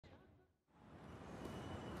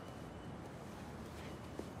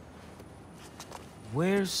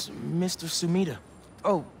Where's Mr. Sumida?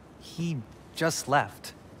 Oh, he just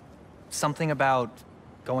left. Something about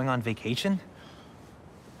going on vacation?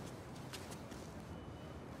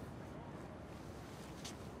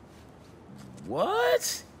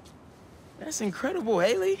 What? That's incredible,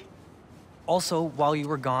 Haley. Also, while you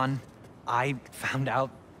were gone, I found out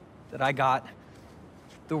that I got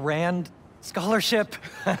the Rand scholarship.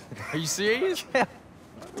 Are you serious? Yeah.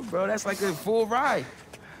 Bro, that's like a full ride.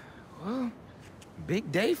 Well,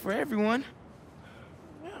 big day for everyone.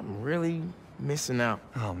 I'm really missing out.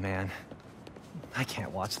 Oh, man. I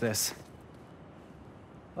can't watch this.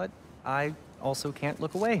 But I also can't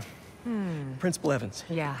look away. Principal Evans.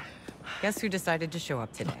 Yeah. Guess who decided to show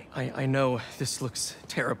up today? I know this looks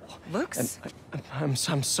terrible. Looks? And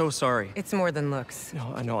I'm so sorry. It's more than looks.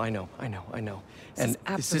 No, I know. This And is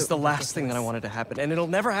this is the absolutely last thing that I ridiculous. wanted to happen, and it'll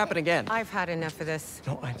never happen again. I've had enough of this.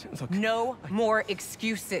 No, look. No more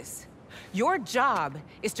excuses. Your job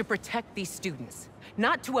is to protect these students,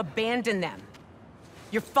 not to abandon them.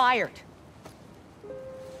 You're fired.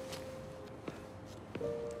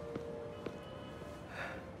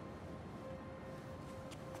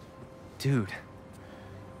 Dude.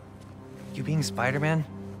 You being Spider-Man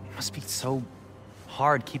must be so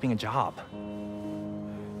hard keeping a job.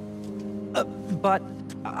 But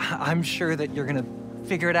I'm sure that you're gonna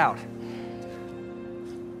figure it out.